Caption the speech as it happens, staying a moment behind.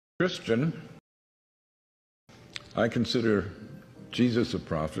Christian, I consider Jesus a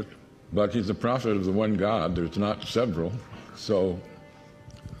prophet, but he's a prophet of the one God. There's not several. So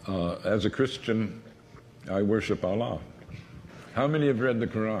as a Christian, I worship Allah. How many have read the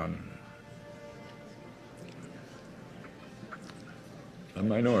Quran? A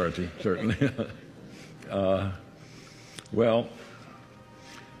minority, certainly. Well,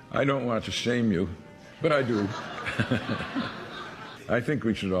 I don't want to shame you, but I do. I think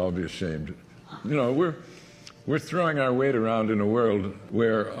we should all be ashamed. You know, we're throwing our weight around in a world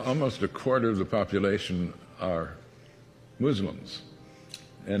where almost a quarter of the population are Muslims.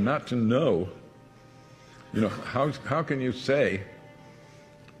 And not to know, you know, how can you say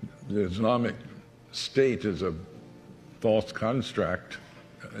the Islamic State is a false construct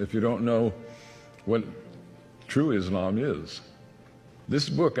if you don't know what true Islam is? This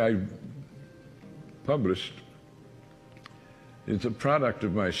book I published is a product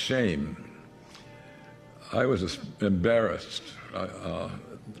of my shame. I was embarrassed.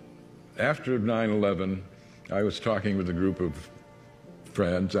 After 9/11, I was talking with a group of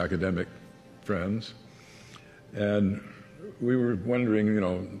friends, academic friends, and we were wondering, you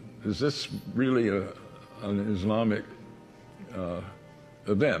know, is this really an Islamic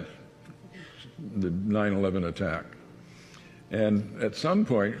event, the 9/11 attack? And at some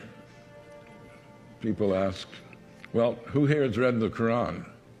point, people asked, well, who here has read the Quran?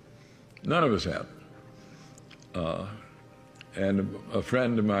 None of us had. And a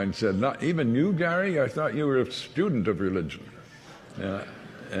friend of mine said, not even you, Gary? I thought you were a student of religion.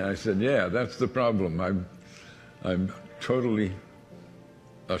 And I said, yeah, that's the problem. I'm totally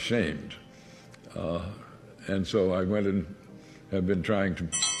ashamed. And so I went and have been trying to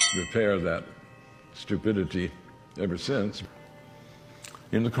repair that stupidity ever since.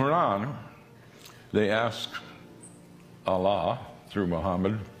 In the Quran, they ask Allah, through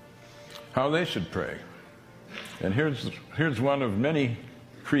Muhammad, how they should pray. And here's one of many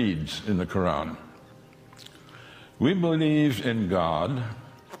creeds in the Quran. We believe in God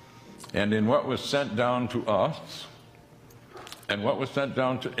and in what was sent down to us and what was sent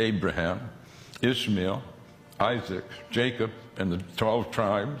down to Abraham, Ishmael, Isaac, Jacob, and the 12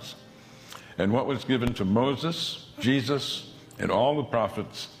 tribes, and what was given to Moses, Jesus, and all the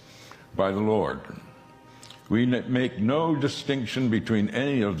prophets by the Lord. We make no distinction between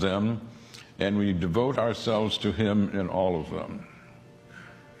any of them, and we devote ourselves to him in all of them.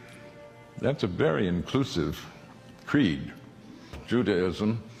 That's a very inclusive creed.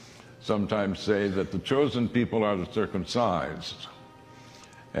 Judaism sometimes say that the chosen people are the circumcised,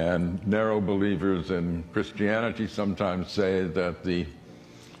 and narrow believers in Christianity sometimes say that the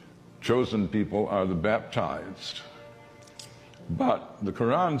chosen people are the baptized. But the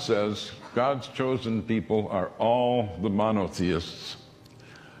Quran says God's chosen people are all the monotheists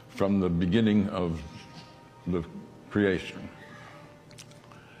from the beginning of the creation.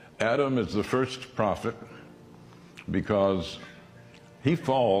 Adam is the first prophet because he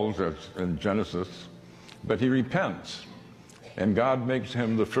falls, as in Genesis, but he repents, and God makes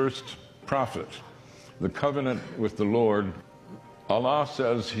him the first prophet. The covenant with the Lord, Allah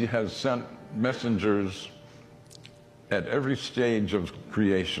says he has sent messengers at every stage of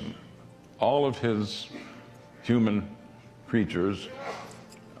creation. All of his human creatures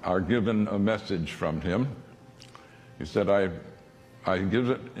are given a message from him. He said, I give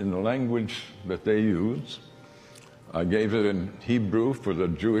it in the language that they use. I gave it in Hebrew for the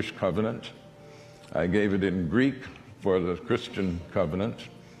Jewish covenant. I gave it in Greek for the Christian covenant.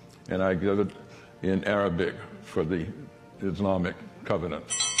 And I give it in Arabic for the Islamic covenant.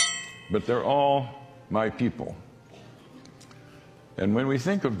 But they're all my people. And when we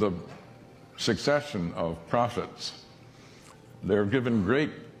think of the succession of prophets, they're given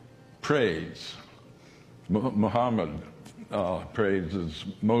great praise. Muhammad praises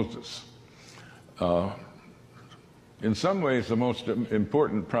Moses. In some ways, the most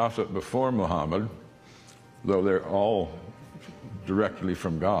important prophet before Muhammad, though they're all directly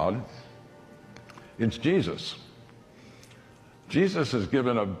from God, it's Jesus. Jesus is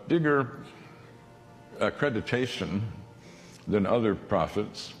given a bigger accreditation than other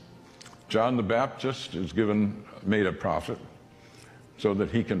prophets. John the Baptist is made a prophet so that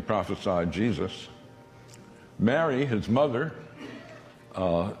he can prophesy Jesus. Mary, his mother,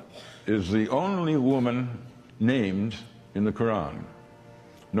 is the only woman named in the Quran.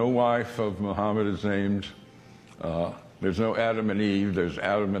 No wife of Muhammad is named. There's no Adam and Eve, there's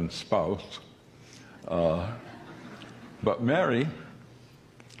Adam and spouse. But Mary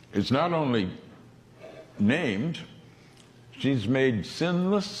is not only named, she's made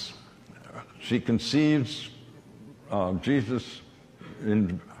sinless. She conceives Jesus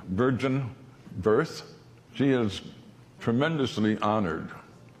virgin birth. She is tremendously honored.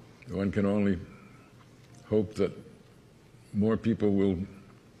 One can only hope that more people will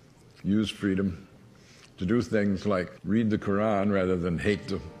use freedom to do things like read the Quran rather than hate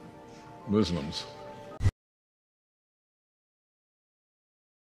the Muslims.